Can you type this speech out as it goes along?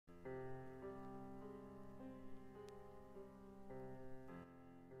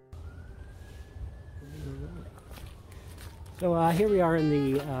So here we are in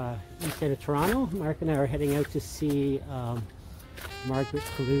the east end of Toronto. Mark and I are heading out to see Margaret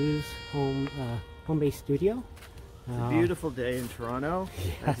Glew's home-based studio. It's a beautiful day in Toronto,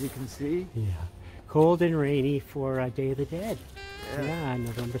 yes. as you can see. Yeah, cold and rainy for Day of the Dead. Yeah,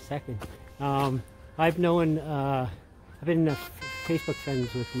 November 2nd. I've been Facebook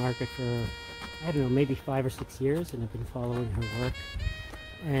friends with Margaret for, I don't know, maybe 5 or 6 years, and I've been following her work.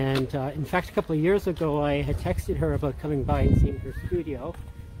 And in fact, a couple of years ago, I had texted her about coming by and seeing her studio.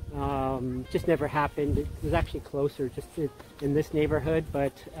 Just never happened. It was actually closer, just in this neighborhood,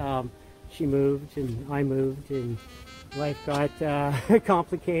 but she moved and I moved and life got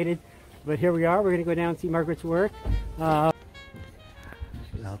complicated. But here we are. We're going to go down and see Margaret's work. All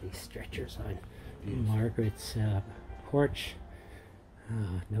these stretchers on Margaret's porch.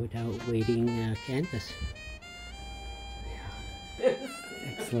 No doubt waiting canvas. Yeah.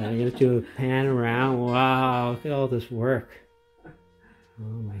 Excellent. You have to pan around. Wow, look at all this work. Oh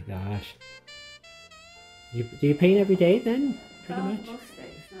my gosh. Do you paint every day then? Pretty much? Most days,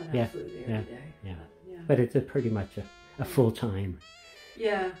 not absolutely every day. Yeah. But it's pretty much a full-time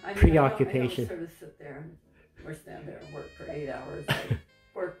preoccupation. I don't sort of sit there or stand there and work for 8 hours. I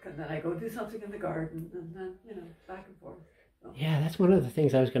work and then I go do something in the garden and then, back and forth. So. Yeah, that's one of the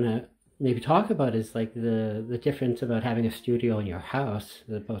things I was going to maybe talk about is like the difference about having a studio in your house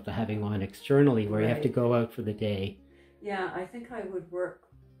as opposed to having one externally where you have to go out for the day. Yeah, I think I would work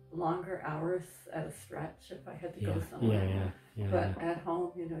longer hours at a stretch if I had to go somewhere. Yeah. But at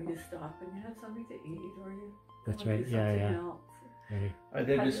home, you stop and you have something to eat or you That's do right. something else. Right. Are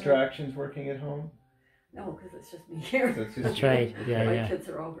there distractions working at home? No, because it's just me here. That's right. My kids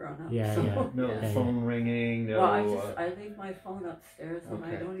are all grown up. No phone ringing. No. Well, I leave my phone upstairs and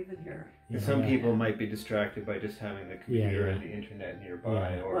I don't even hear it. Some people might be distracted by just having the computer and the internet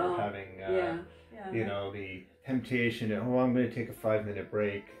nearby, or having the temptation to, I'm going to take a 5-minute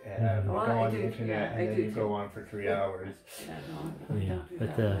break and go on the internet, and then you go on for 3 hours. Yeah, no, I don't do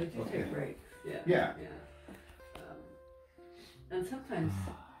that. I do take breaks. Yeah. And sometimes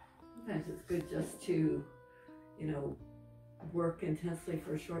it's good just to, work intensely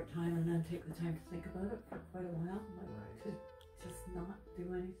for a short time and then take the time to think about it for quite a while. Like to just not do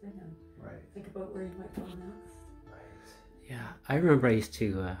anything and think about where you might go next. Yeah, I remember I used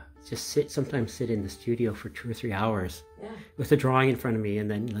to sometimes sit in the studio for 2 or 3 hours with a drawing in front of me, and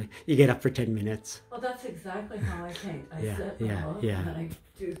then you get up for 10 minutes. Well, that's exactly how I paint. I sit and look, and I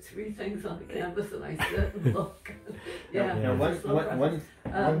do 3 things on the canvas, and I sit and look.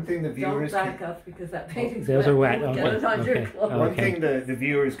 One thing the viewers don't back up because that painting's those are wet. Get it on your clothes. One thing the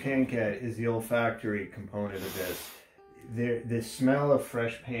viewers can get is the olfactory component of this. The smell of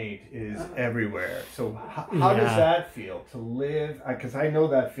fresh paint is everywhere. So how does that feel to live? Because I know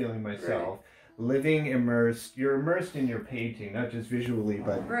that feeling myself. Living immersed, you're immersed in your painting, not just visually,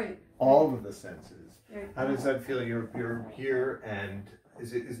 but all of the senses. How does that feel? You're here, and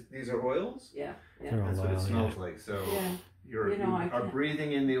these are oils? Yeah. That's what it smells like. So you are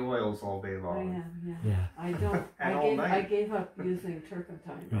breathing in the oils all day long. I don't. I gave up using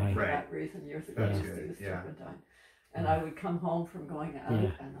turpentine for that reason years ago. I used to use turpentine. And I would come home from going out,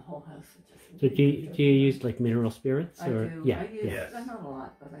 and the whole house would just. So do you use like mineral spirits? I do. Yeah. I use. Not a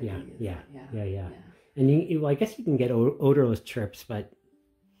lot, but I do use it. Yeah. And I guess you can get odorless chirps, but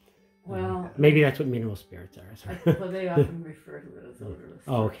maybe that's what mineral spirits are. Well, they often refer to it as odorless.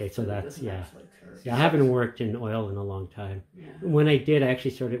 Oh, okay. So that's Yeah, I haven't worked in oil in a long time. Yeah. When I did, I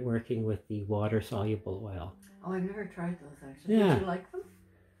actually started working with the water-soluble oil. Oh, I've never tried those actually. Yeah. Did you like them?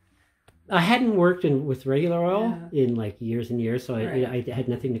 I hadn't worked with regular oil in like years and years, so I had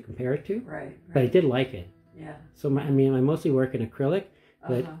nothing to compare it to. Right. But I did like it. Yeah. So I mostly work in acrylic,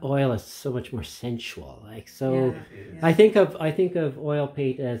 but oil is so much more sensual. I think of oil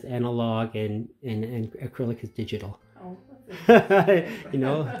paint as analog and acrylic as digital. Oh.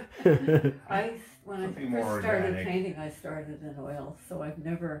 When I first started painting, I started in oil, so I've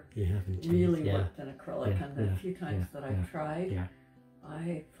never really worked in acrylic, and the few times that I've tried.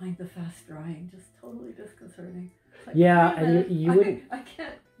 I find the fast drying just totally disconcerting. Like, and I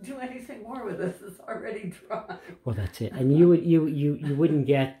can't do anything more with this. It's already dry. Well, that's it. And you wouldn't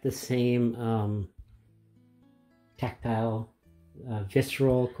get the same tactile,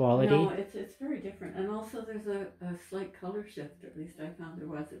 visceral quality. No, it's very different. And also there's a slight color shift. At least I found there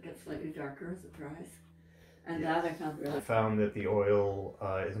was. It gets slightly darker as it dries. And that I found really. I found that the oil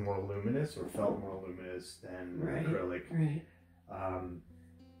is more luminous, or felt more luminous than acrylic. Right.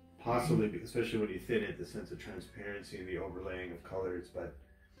 Possibly, especially when you thin it, the sense of transparency and the overlaying of colors, but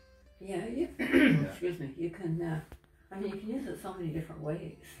excuse me, you can you can use it so many different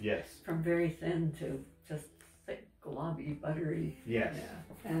ways. Yes. From very thin to just thick globby, buttery. Yes.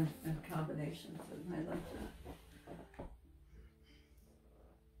 Yeah, and combinations, and I like that.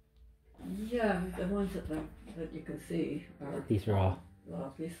 Yeah, the ones that you can see are. These are all.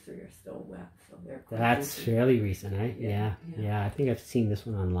 Well, these three are still wet, so they're. That's easy. fairly recent, eh? Yeah. I think I've seen this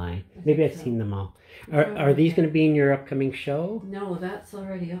one online. Maybe I've seen them all. Probably. Are these going to be in your upcoming show? No, that's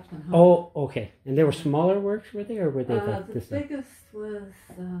already up and home. Oh, okay. And there were smaller works, were they, or were they The this? biggest was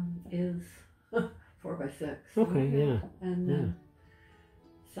is 4x6. Okay, yeah. And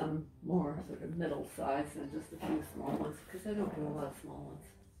some more sort of middle size and just a few small ones, because I don't do a lot of small ones.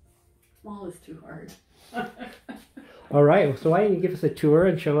 Small is too hard. All right. So why don't you give us a tour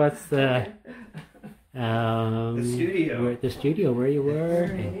and show us the studio. The studio where you were.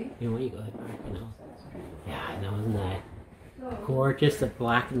 Alrighty. You know what, you go ahead, Mark. You know. Yeah, I know, isn't that gorgeous? The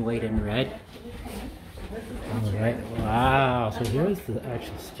black and white and red. All right. Wow. So here's the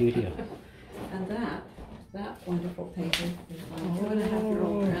actual studio. And that wonderful painting is my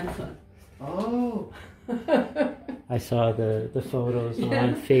 2.5-year-old grandson. Oh. I saw the photos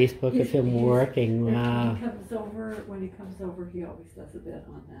on Facebook of him working. Wow. When he comes over, he always does a bit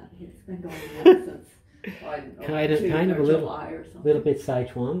on that. He's been going on since I don't know, kind of a little bit Cy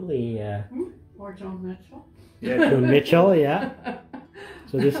Twombly. Or John Mitchell. Yeah, John Mitchell. Yeah.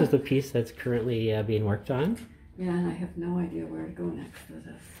 So this is the piece that's currently being worked on. Yeah, and I have no idea where to go next with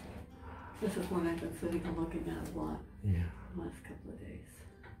this. This is one I've been sitting and looking at a lot. Yeah. The last couple of days.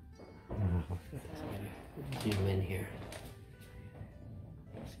 Zoom in here.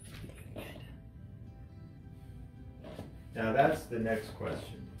 Now that's the next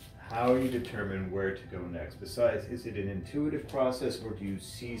question. How you determine where to go next? Besides, is it an intuitive process, or do you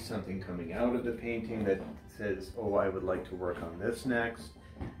see something coming out of the painting that says, oh, I would like to work on this next?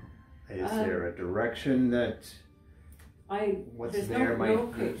 Is there a direction that There's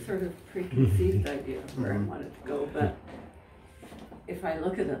no sort of preconceived idea of where I want it to go, but if I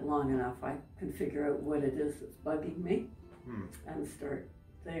look at it long enough, I can figure out what it is that's bugging me and start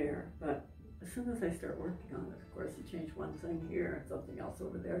there. But as soon as I start working on it, of course, you change one thing here and something else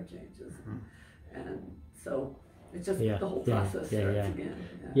over there changes. And so it's just the whole process starts again.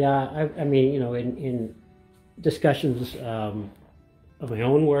 Yeah, I mean, you know, in discussions of my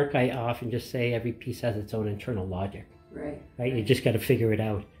own work, I often just say every piece has its own internal logic. Right. You just got to figure it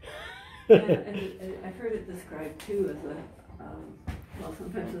out. and I've heard it described too as a well,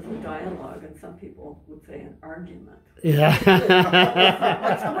 sometimes as a dialogue, and some people would say an argument. Yeah.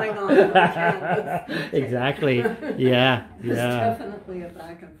 What's going on? Exactly. Yeah. It's definitely a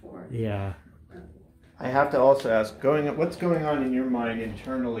back and forth. Yeah. I have to also ask, what's going on in your mind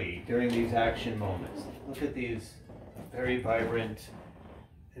internally during these action moments? Look at these very vibrant,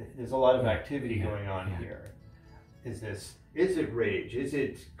 there's a lot of activity going on here. Is it rage? Is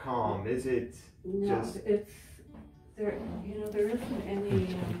it calm? Is it just... No, it's, there isn't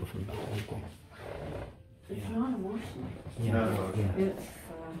any, it's not emotional. It's,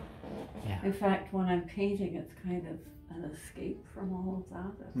 in fact, when I'm painting, it's kind of an escape from all of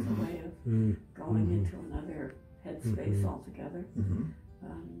that. It's a way of going into another headspace altogether.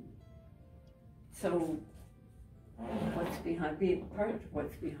 So what's behind part of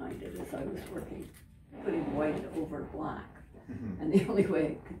what's behind it is I was putting white over black, and the only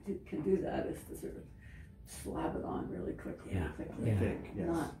way I can do that is to sort of slab it on really quickly,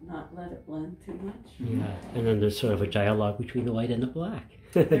 not let it blend too much. Yeah, and then there's sort of a dialogue between the white and the black.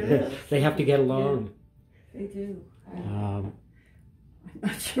 There is. They have to get along. Yeah, they do. I'm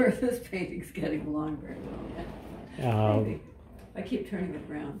not sure if this painting's getting along very well yet. Maybe. I keep turning it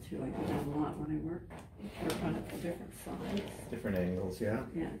around too. I do that a lot when I work on it from different sides. Different angles, yeah.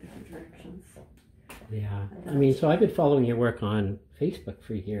 Yeah, different directions. Yeah, I mean, so I've been following your work on Facebook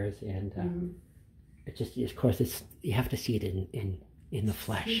for years, and it just, of course, you have to see it in the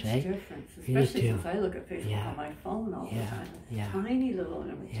flesh. It's eh? difference, especially since I look at Facebook on my phone all the time. Yeah. Tiny little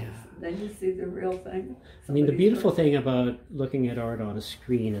images. Then you see the real thing. I mean, the beautiful thing about looking at art on a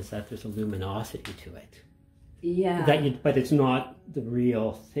screen is that there's a luminosity to it. Yeah. But it's not the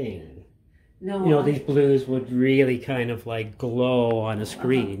real thing. No. You know, these blues would really kind of like glow on a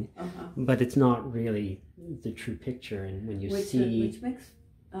screen, but it's not really the true picture. And when you see... Which makes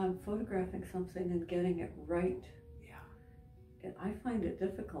photographing something and getting it right, I find it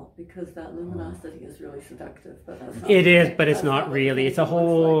difficult because that luminosity is really seductive. But that's not it is, but it's not really. It's a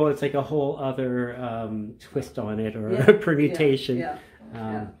whole. It's like a whole other twist on it, or a permutation.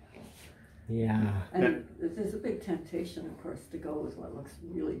 And there's a big temptation, of course, to go with what looks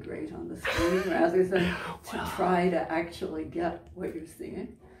really great on the screen rather than to try to actually get what you're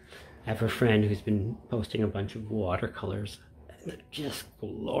seeing. I have a friend who's been posting a bunch of watercolors, they're just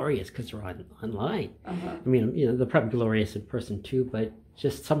glorious because they're online. Uh-huh. I mean, you know, they're probably glorious in person too, but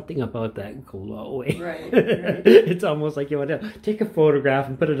just something about that glowing. Right. It's almost like you want to take a photograph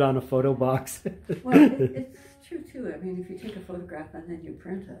and put it on a photo box. Well, it's true too. I mean, if you take a photograph and then you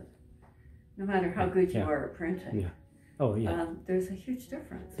print it, no matter how good you are at printing, there's a huge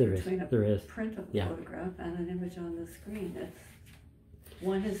difference between a print of a photograph and an image on the screen.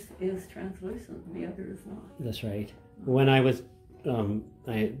 One is translucent and the other is not. That's right. When I was, for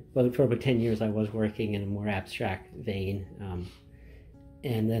about 10 years, I was working in a more abstract vein.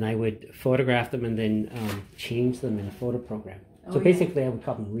 And then I would photograph them and then change them in a photo program. So basically I would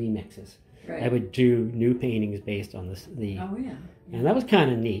call them remixes. Right. I would do new paintings based on and that was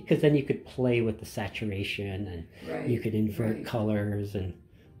kind of neat because then you could play with the saturation and you could invert colors and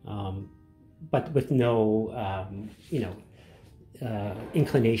but with no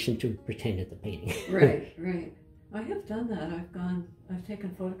inclination to pretend it's a painting. Right. I have done that. I've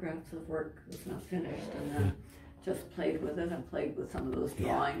taken photographs of work that's not finished and then just played with it and played with some of those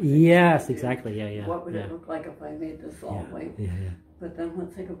drawings. Yes, exactly. Yeah. What would it look like if I made this all white? Yeah. But then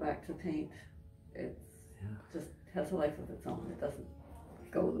once I go back to paint, it just has a life of its own. It doesn't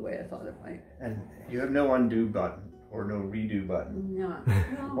go the way I thought it might. And you have no undo button or no redo button. No.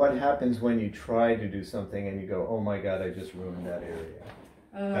 What happens when you try to do something and you go, oh my God, I just ruined that area?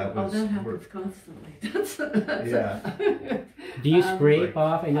 That happens constantly. Do you scrape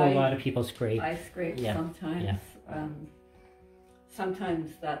off? I know a lot of people scrape. I scrape sometimes. Yeah.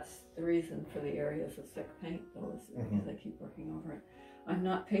 Sometimes that's the reason for the areas of thick paint, though, is because I keep working over it. I'm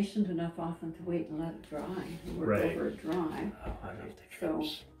not patient enough often to wait and let it dry, and work over it dry. Oh, I love the so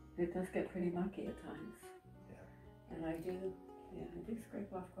it does get pretty mucky at times. Yeah. And I do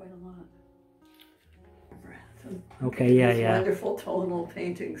scrape off quite a lot. Wonderful tonal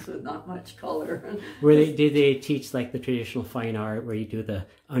paintings with not much color. Did they teach like the traditional fine art where you do the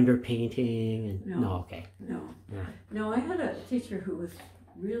underpainting? And No, I had a teacher who was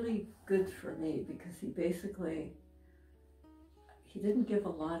really good for me because he didn't give a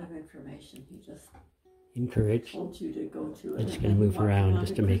lot of information. He just encouraged. Told you to go to it. I'm just going to move around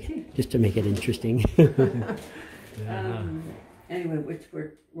just to make it interesting. Anyway, which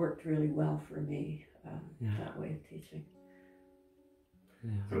worked really well for me. That way of teaching.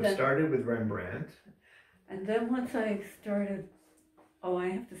 So it started with Rembrandt. And then once I started, I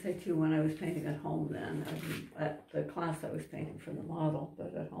have to say too, when I was painting at home then, at the class I was painting for the model,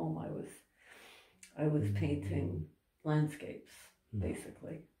 but at home I was painting landscapes,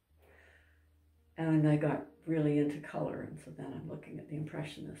 basically. And I got really into color, and so then I'm looking at the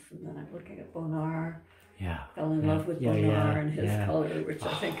Impressionists, and then I'm looking at Bonnard. Fell in love with Bonnard and his color, which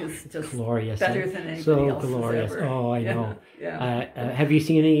I think is just glorious, better than anybody else's ever. Oh, I know. Have you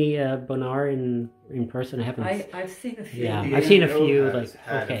seen any Bonnard in person? I haven't. I've seen a few. I've seen a few.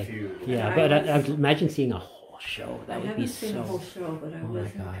 But I imagine seeing a whole show. That would be so. I haven't seen a whole show, but I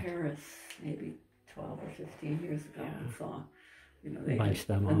was in Paris maybe 12 or 15 years ago and saw, they bunch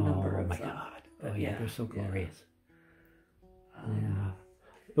them. A number of my them. God! They're so glorious.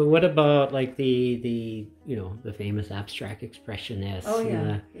 But what about like the famous abstract expressionists?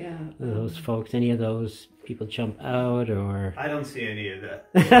 Those folks. Any of those people jump out or? I don't see any of that.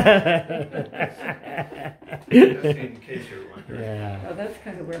 Just in case you're wondering. Well, that's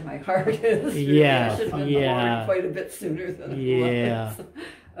kind of where my heart is. Really. I should have been the heart quite a bit sooner than it was.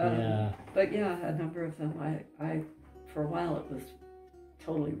 But a number of them. I for a while it was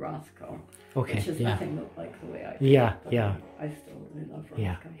totally Rothko. Which is nothing like the way I do it, I still really love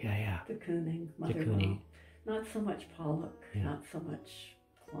Rothko. De Kooning, Mother Law. Not so much Pollock, not so much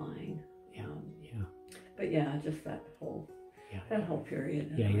Klein. But just that whole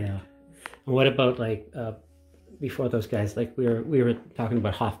period. And what about like before those guys? Like we were talking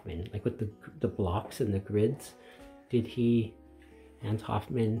about Hoffman, like with the blocks and the grids. Did Hans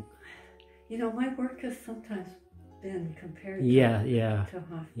Hoffman? My work has sometimes been compared to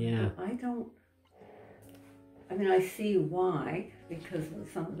Hoffman. I see why, because of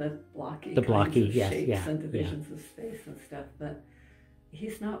some of the blocky shapes and divisions of space and stuff, but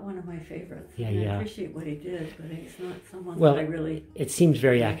he's not one of my favorites. I appreciate what he did, but he's not someone that I really... It seems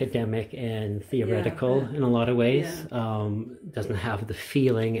very academic and theoretical in a lot of ways. Doesn't have the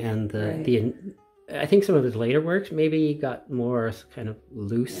feeling and the I think some of his later works maybe got more kind of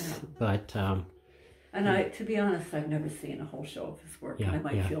loose, but... And to be honest, I've never seen a whole show of his work. And I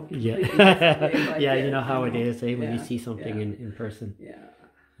might feel completely you know how it is, when you see something in person.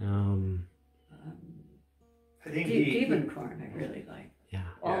 I think Diebenkorn I really like.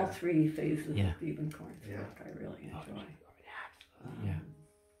 All three phases of Diebenkorn's work I really enjoy.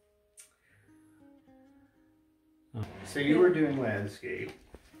 So you were doing landscape,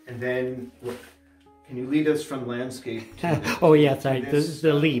 and then can you lead us from landscape to oh yeah, sorry,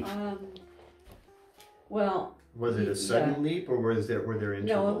 the leap. Well, was it a sudden leap, or were there intervals?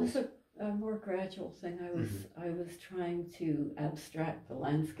 No, it was a more gradual thing. I was trying to abstract the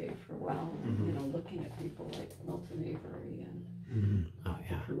landscape for a while, you know, looking at people like Milton Avery and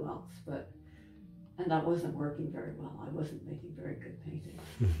who else, and that wasn't working very well. I wasn't making very good paintings.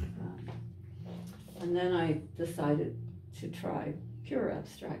 And then I decided to try pure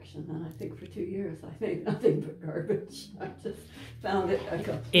abstraction, and I think for 2 years I made nothing but garbage. I just found it a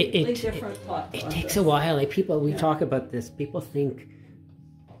completely different thought process. It takes a while. Like we talk about this. People think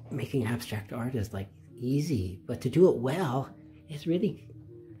making abstract art is like easy, but to do it well is really.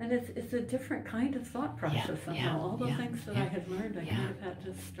 And it's a different kind of thought process somehow. All the things that I had learned, I kind of had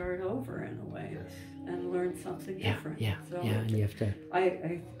to start over in a way and learn something different. So and you have to.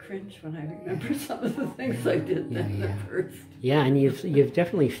 I cringe when I remember some of the things I did at first. Yeah, and you've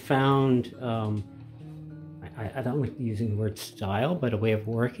definitely found. I don't like using the word style, but a way of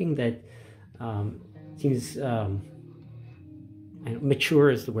working that seems.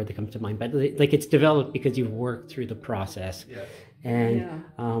 Mature is the word that comes to mind, but like it's developed because you've worked through the process. Yeah. And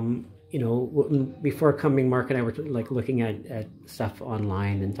you know, before coming, Mark and I were like looking at stuff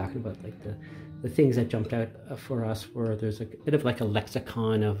online and talking about like the things that jumped out for us were there's a bit of like a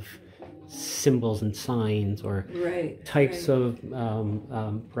lexicon of symbols and signs or types of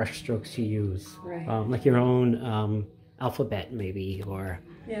brush strokes you use, like your own alphabet maybe, or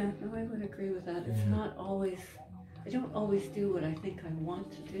no, I would agree with that. It's not always. I don't always do what I think I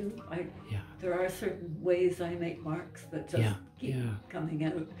want to do. There are certain ways I make marks that just keep coming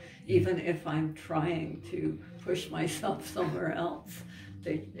out, even if I'm trying to push myself somewhere else.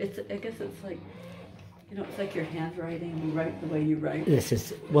 I guess it's like, you know, it's like your handwriting. You write the way you write. This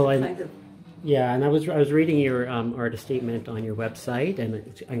is and I was reading your artist statement on your website, and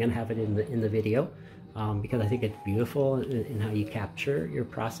I'm going to have it in the video. Because I think it's beautiful in how you capture your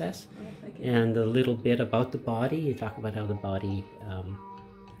process, and a little bit about the body. You talk about how the body, I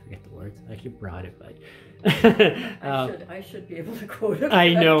forget the words. I actually brought it, but I should be able to quote it.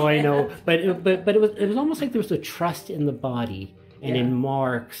 I know, but it was almost like there was a trust in the body and in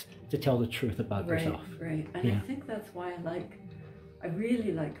marks to tell the truth about yourself. Right, and I think that's why I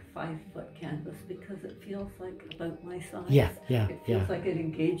really like 5-foot canvas, because it feels like about my size. It feels like it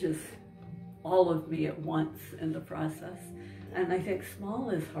engages all of me at once in the process. And I think small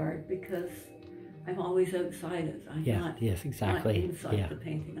is hard because I'm always outside it. I'm not inside the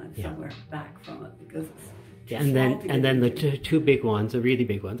painting. I'm somewhere back from it because it's too small to and then the two big ones, the really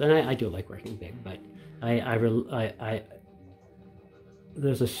big ones. And I do like working big, but I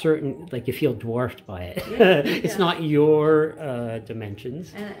there's a certain, like, you feel dwarfed by it. It's not your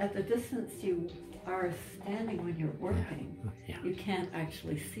dimensions. And at the distance you are standing when you're working, you can't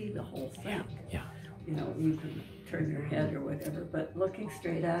actually see the whole thing. You know, you can turn your head or whatever, but looking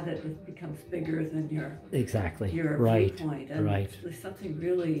straight at it, it becomes bigger than your viewpoint. And there's something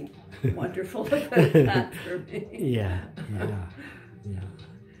really wonderful about that for me.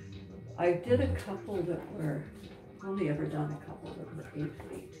 I did a couple that were, only ever done a couple that were 8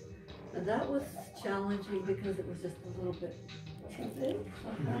 feet. And that was challenging because it was just a little bit too big.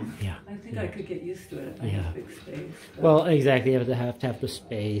 I think I could get used to it if I had a big space. But... Well, exactly. You have to have the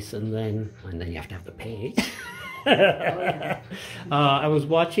space, and then you have to have the paint. I was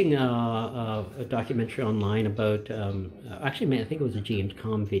watching a documentary online about, actually, I think it was a James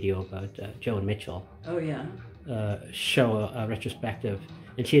Comm video about Joan Mitchell. Show a retrospective,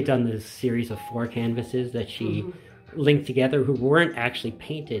 and she had done this series of 4 canvases that she linked together, who weren't actually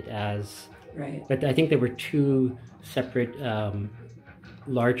painted as, but I think there were 2 separate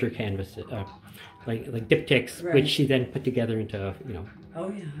larger canvases, like diptychs, which she then put together into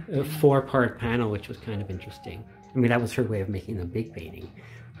a 4-part panel, which was kind of interesting. I mean, that was her way of making a big painting.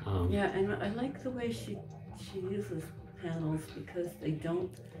 And I like the way she uses panels, because they don't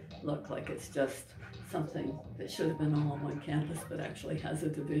look like it's just something that should have been all on one canvas, but actually has a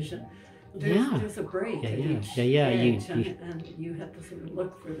division. There's a break at each edge, and you have to sort of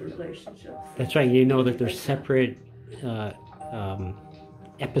look for the relationships. That's right. You know that there's separate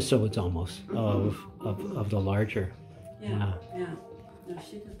episodes almost of the larger. No,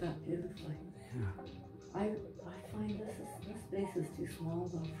 she did that beautifully. I find this space is too small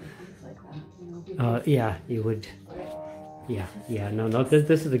though for things like that. You know, you would. No.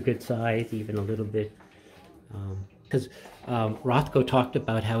 This is a good size, even a little bit. Because Rothko talked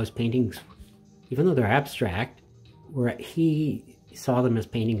about how his paintings, even though they're abstract, he saw them as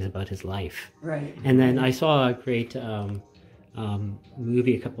paintings about his life. And then I saw a great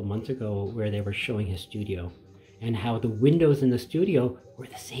movie a couple months ago where they were showing his studio, and how the windows in the studio were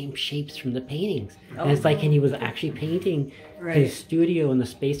the same shapes from the paintings. And it's like, and he was actually painting his studio and the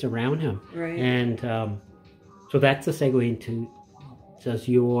space around him. And so that's a segue into, does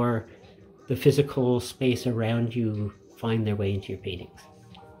the physical space around you find their way into your paintings?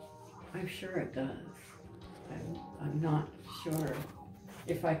 I'm sure it does. I'm not sure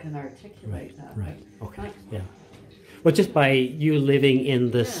if I can articulate that. Right. Okay. Yeah. Well, just by you living in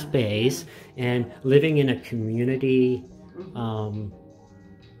the space and living in a community.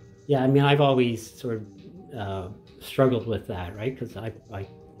 I mean, I've always sort of struggled with that, right? Because I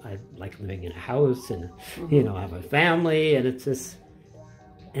like living in a house and, you know, I have a family, and it's just,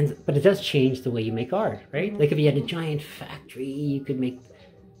 but it does change the way you make art, right? Like if you had a giant factory, you could make,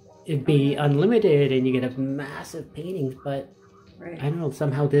 it'd be unlimited and you get a massive paintings, but I don't know,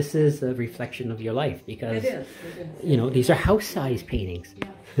 somehow this is a reflection of your life, because, it is. You know, these are house-size paintings.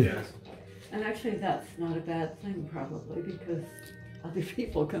 Yes. And actually that's not a bad thing, probably, because other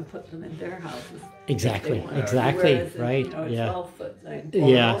people can put them in their houses. Exactly, Whereas right, you know, a 12-foot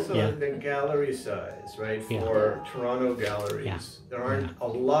thing. Also the gallery size, right, for Toronto galleries. There aren't a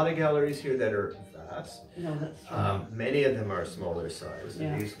lot of galleries here that are vast. No, that's true. Many of them are smaller size.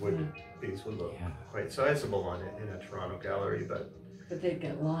 And these would look quite sizable in a Toronto gallery, but they'd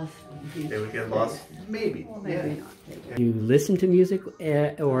get lost. They would get lost, maybe. Well, maybe not. You listen to music,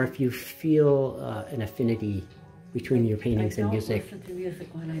 or if you feel an affinity between your paintings and music. I don't listen to music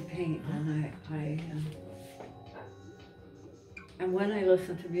when I paint, and when I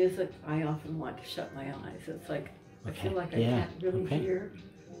listen to music, I often want to shut my eyes. It's like I feel like I can't really hear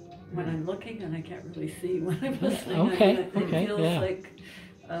when I'm looking, and I can't really see when I'm listening. It feels like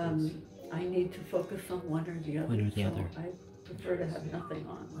I need to focus on one or the other. I prefer to have nothing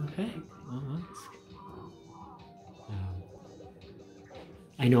on.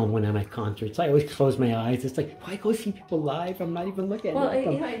 I know when I'm at concerts, I always close my eyes. It's like, why go see people live? I'm not even looking at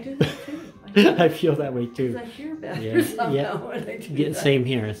them. I do that too. I feel that way too. I hear better somehow when I do that. Same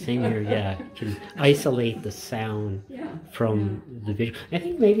here, yeah. You can isolate the sound from the visual. I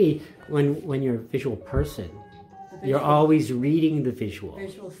think maybe when you're a visual person, you're always reading the visual.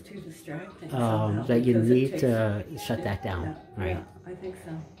 Visual's too distracting. That you need to shut that down, right? Yeah, I think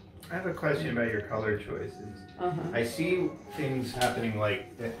so. I have a question about your color choices. I see things happening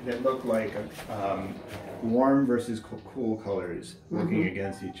like that look like warm versus cool colors working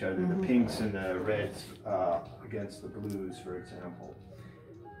against each other. The pinks and the reds against the blues, for example.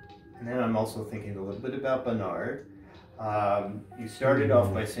 And then I'm also thinking a little bit about Bernard. You started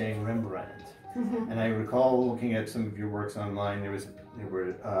off by saying Rembrandt. And I recall looking at some of your works online. There was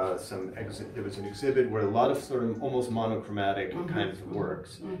an exhibit where a lot of sort of almost monochromatic kinds of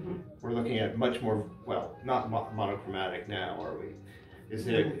works. We're looking at much more, well, not monochromatic now, are we? Is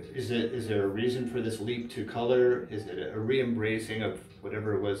there a reason for this leap to color? Is it a re-embracing of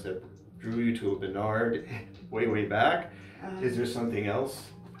whatever it was that drew you to a Bernard way back? Is there something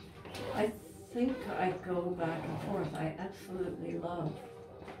else? I think I go back and forth. I absolutely love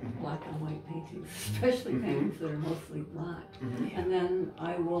black and white paintings, especially paintings that are mostly black. And then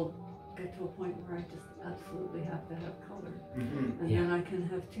I will get to a point where I just absolutely have to have color. And then I can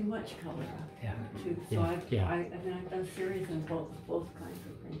have too much color too. So I've done series in both kinds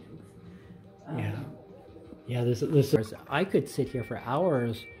of paintings. There's I could sit here for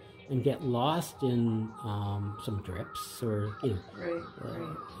hours and get lost in some drips, or there's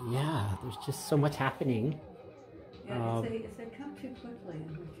just so much happening. If they come too quickly,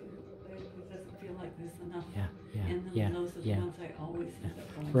 it doesn't feel like there's enough in them. Those are the ones I always end up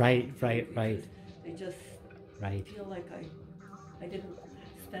going Right. They just feel like I didn't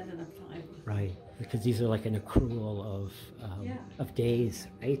spend enough time. Right, because these are like an accrual of days,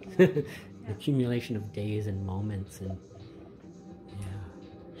 right? Accumulation of days and moments, and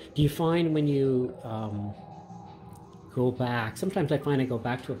do you find when you go back? Sometimes I find I go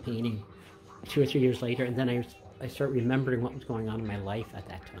back to a painting 2 or 3 years later, and then I start remembering what was going on in my life at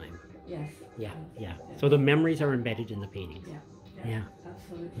that time. Yes. Yeah. So the memories are embedded in the paintings. Yeah.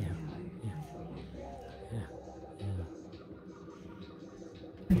 Absolutely.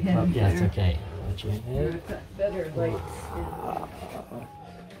 It's okay. I've got better lights.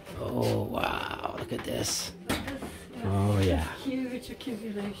 Oh wow! Look at this. Oh yeah. Huge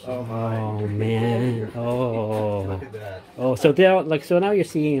accumulation. Oh my. Oh man. Oh. Look at that. Oh, so now you're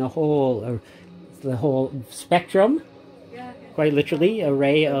seeing the whole spectrum. Quite literally,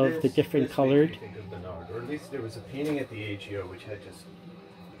 array of the different colored. Think of Bernard, or at least there was a painting at the AGO which had just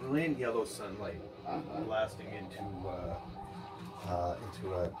brilliant yellow sunlight blasting into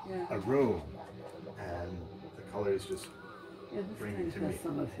a room, and the colors just bring it to me.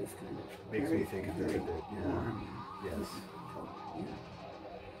 Some of his kind of makes me think of it a bit. Yeah.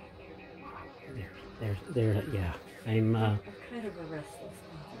 Yes. There. Yeah. I'm kind of a restless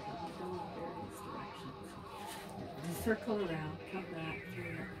painter. I go in various directions. Circle around, come back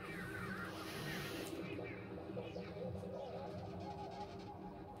here.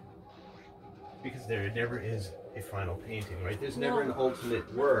 Because there never is a final painting, right? There's never an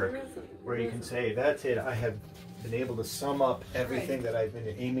ultimate work where you can say, that's it, I have been able to sum up everything that I've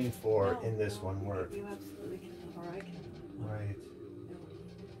been aiming for in this one work. You absolutely can, or I can. Right.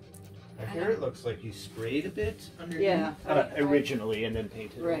 I hear it looks like you sprayed a bit underneath. Yeah. Originally, and then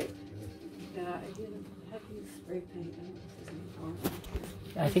painted. Right. Yeah, I didn't have to use spray paint.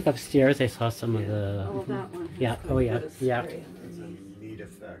 I think upstairs I saw some of the. Oh, that one. Yeah. Oh, yeah. Yeah. It's a neat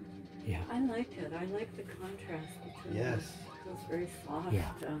effect. Yeah. I like it. I like the contrast between those very soft.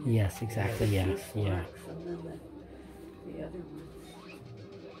 Yeah. Yes, exactly. Yeah. Yeah. And then the other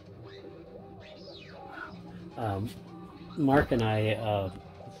ones. Mark and I,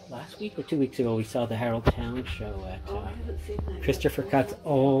 last week or 2 weeks ago, we saw the Harold Town show at I haven't seen that Christopher Cutts.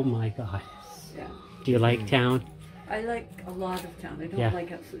 Oh my God. Yeah. Do you like Town? I like a lot of Town. I don't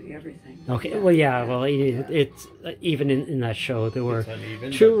like absolutely everything. Okay. Well, yeah. Well, it's even in that show there were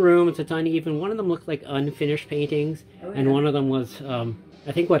two rooms. It's uneven. One of them looked like unfinished paintings, and one of them was. I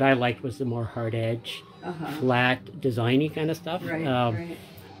think what I liked was the more hard edge, flat, designy kind of stuff. Right. Right.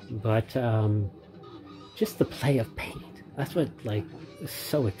 But just the play of paint. That's what is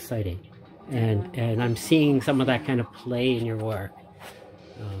so exciting, and I'm seeing some of that kind of play in your work.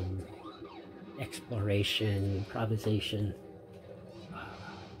 Exploration, improvisation.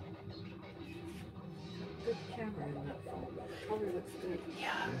 Good camera in that phone. Color looks good.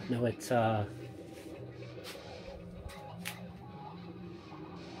 Yeah. No, it's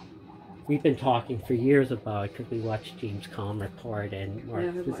we've been talking for years about, because we watched James Calm report, and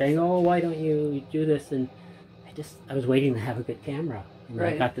Mark was saying, "Oh, why don't you do this?" And I was waiting to have a good camera. And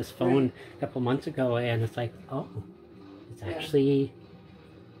I got this phone a couple months ago, and it's like, oh, it's actually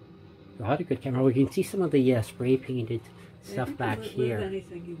got a good camera. We can see some of the spray painted stuff back here.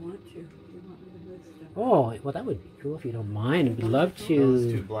 Anything you want to. You want me to move stuff. Oh, well, that would be cool if you don't mind. I'd love to.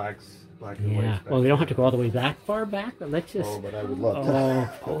 Those two blacks, black and white. Yeah. Well, we don't have to go all the way that far back, but let's just. Oh, but I would love to.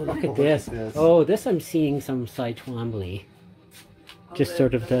 Oh, look at this. Oh, this I'm seeing some Cy Twombly. Just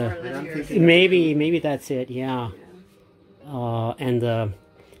sort of the. Maybe that's it. Yeah. And the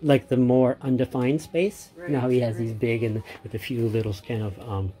more undefined space. Now he has these big and with a few little kind of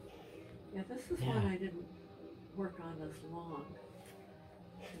Yeah, this is one I didn't work on as long.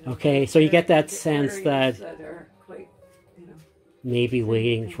 Okay, so you get that sense that are quite, maybe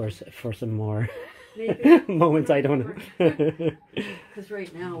waiting for some more moments. I don't know. Because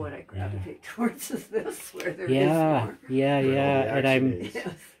right now, what I gravitate towards is this, where there is more. Yeah. And I'm.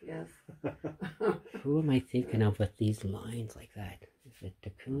 Yes. Who am I thinking of with these lines like that? Is it de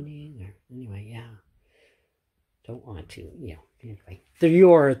Kooning or anyway? Yeah. Don't want to, anyway.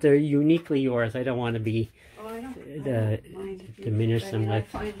 They're uniquely yours. I don't want to be diminish them with.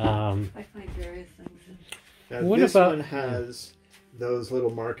 I find various things. Now, this one has those little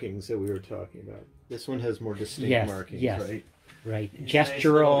markings that we were talking about. This one has more distinct markings, right? Right.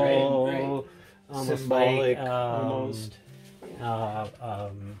 Gestural, almost symbolic, almost.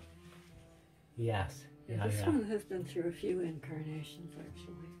 Yes. This one has been through a few incarnations,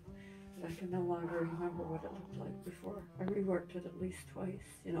 actually. I can no longer remember what it looked like before. I reworked it at least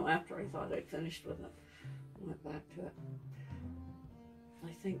twice, after I thought I'd finished with it. I went back to it.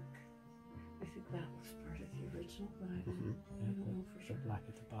 I think that was part of the original, but I don't know for sure. Black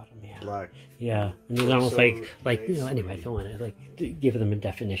at the bottom, Black. Yeah, and it's almost anyway, I don't want to give them a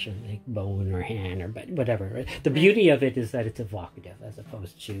definition, like bone or hand or whatever. Right? The beauty of it is that it's evocative as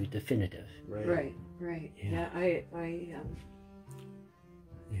opposed to definitive. Right. Yeah, I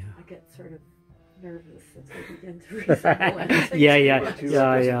get sort of nervous as I begin to resemble anything. Yeah.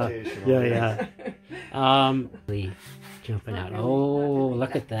 Jumping out. Oh,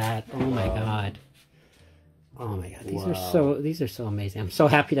 look at that. Oh my God. These are so amazing. I'm so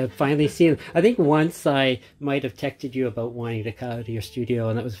happy to finally see them. I think once I might have texted you about wanting to come to your studio,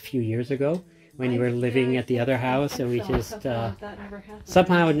 and that was a few years ago when you were living at the other house, and we just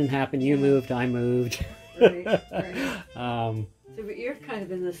somehow it didn't happen. You moved, I moved. Right. So you're kind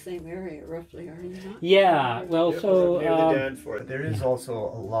of in the same area, roughly, are you not? Yeah. Well, so near the Danforth. There is also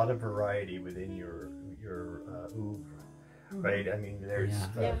a lot of variety within your oeuvre, right? I mean, there's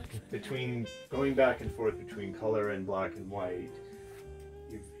between going back and forth between color and black and white.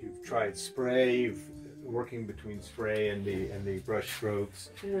 You've tried spray. You've working between spray and the brush strokes.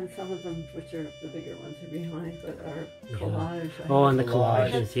 And then some of them, which are the bigger ones, are behind, but are collage. Oh, and the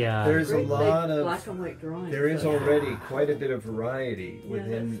collages, yeah. There's a lot of black and white drawings. There is already quite a bit of variety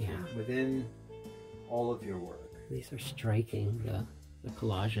within all of your work. These are striking, the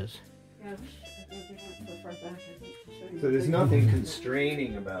collages. Yeah, I wish I went so far back. I think to show you. So there's nothing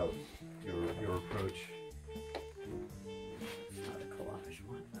constraining about your approach. It's not a collage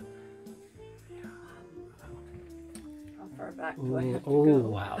one, but how far back do I have to go?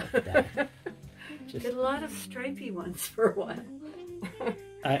 Wow. That. Did a lot of stripy ones for a while.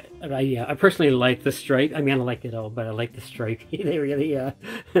 I personally like the stripe. I mean, I like it all, but I like the stripey. They really, Yeah,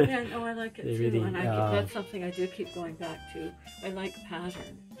 no, I like it too, really, and that's something I do keep going back to. I like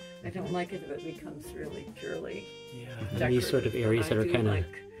pattern. I don't like it if it becomes really purely these sort of areas that are kind of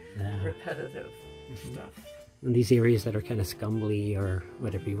repetitive stuff. And these areas that are kind of scumbly or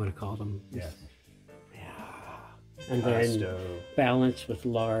whatever you want to call them. Yes. And then balance with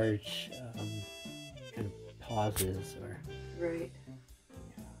large kind of pauses or. Right.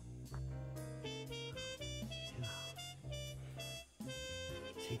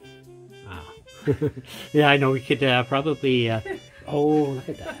 Wow. Yeah, I know we could probably. Oh, look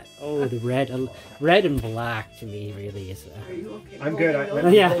at that! Oh, the red and black to me really is. Are you okay? I'm good. I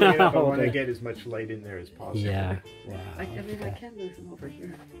want to get as much light in there as possible. Yeah. Wow. I mean, I can move them over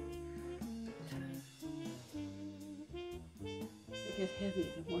here. They get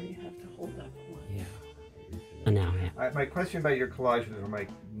heavy the more you have to hold up one. Yeah. And now, my question about your collages, or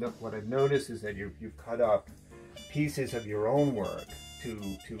what I've noticed is that you've cut up pieces of your own work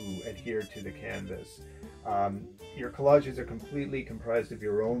to adhere to the canvas. Your collages are completely comprised of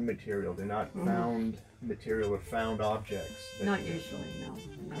your own material. They're not found material or found objects. Not usually, no.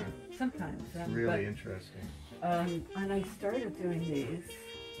 Sometimes. Really interesting. And I started doing these.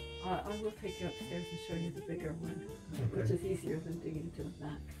 I will take you upstairs and show you the bigger one, which is easier than digging to the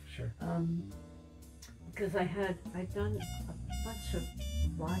back. Sure. Because I'd done a bunch of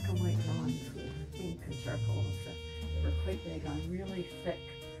black and white drawings with ink and charcoal and stuff that were quite big on really thick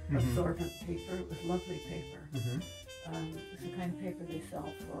absorbent paper. It was lovely paper. It's the kind of paper they sell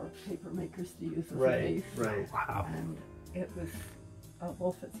for paper makers to use as a base. Right. Wow. And it was,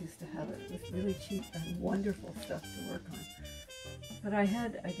 Wolfitz used to have it. It was really cheap and wonderful stuff to work on. But I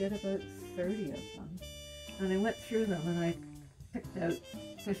did about 30 of them, and I went through them and I picked out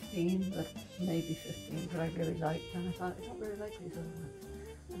 15, but maybe 15 that I really liked, and I thought, I don't really like these other ones.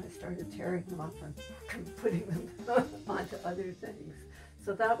 And I started tearing them up and putting them onto other things.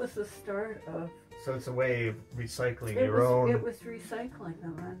 So that was the start of... So it's a way of recycling your own... It was recycling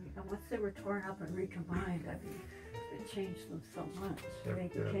them, and once they were torn up and recombined, I mean, it changed them so much.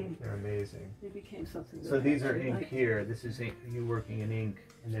 They're amazing. They became something. So these are ink here. This is ink, you working in ink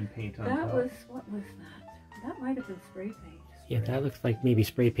and then paint on top. What was that? That might have been spray paint. Yeah, that looks like maybe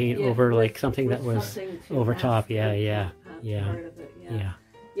spray paint over like something that was over top. Yeah. Part of it,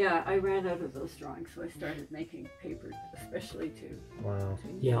 yeah, I ran out of those drawings, so I started making paper, especially to. Wow.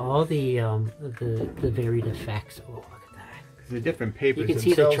 Yeah, all the varied effects. Oh, look at that. The different papers. You can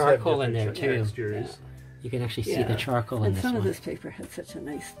see the charcoal in there too. Textures. Yeah. You can actually see the charcoal in this one. And some of this paper had such a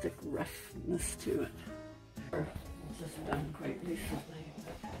nice thick roughness to it. Just done quite recently.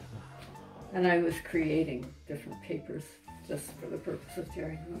 And I was creating different papers just for the purpose of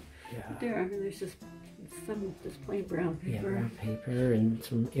tearing them up. Yeah. There, I mean, there's just some just plain brown paper. Yeah, brown paper and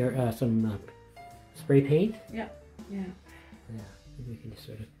some spray paint. Yeah. Maybe we can just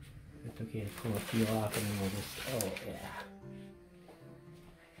sort of. It's okay to pull a few off and then we'll just. Oh yeah.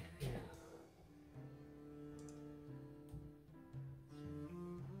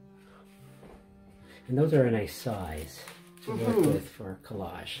 And those are a nice size to work with for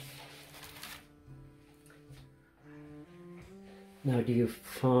collage. Now, do you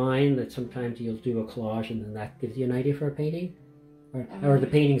find that sometimes you'll do a collage and then that gives you an idea for a painting? Or the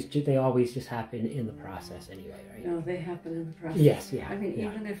paintings, do they always just happen in the process anyway, right? No, they happen in the process. Yes, yeah. I mean,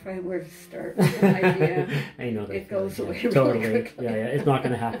 even if I were to start with an idea, I know that it goes away totally. really quickly. Yeah, it's not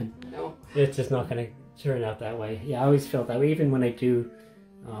going to happen. No. It's just not going to turn out that way. Yeah, I always felt that way. Even when I do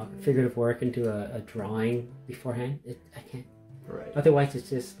figurative work and do a drawing beforehand, I can't. Right. Otherwise, it's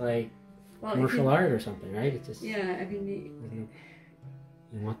just like commercial art or something, right? It's just. Yeah, I mean.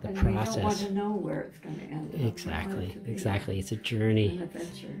 You want the and process. You don't want to know where it's going to end up. Exactly. It's a journey. An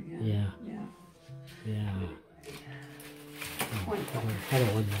adventure, Yeah. Oh, I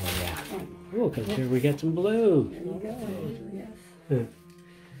don't want to know, yeah. Oh, because here we get some blue. There you go. Yes.